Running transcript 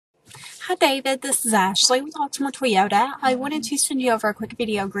Hi David, this is Ashley with Oxmoor Toyota. I wanted to send you over a quick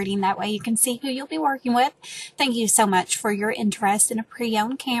video greeting, that way you can see who you'll be working with. Thank you so much for your interest in a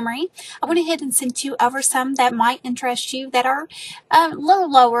pre-owned Camry. I went ahead and sent you over some that might interest you that are a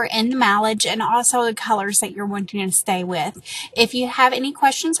little lower in the mileage and also the colors that you're wanting to stay with. If you have any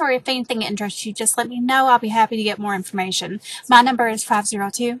questions or if anything interests you, just let me know. I'll be happy to get more information. My number is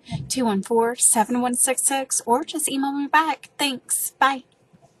 502-214-7166 or just email me back. Thanks. Bye.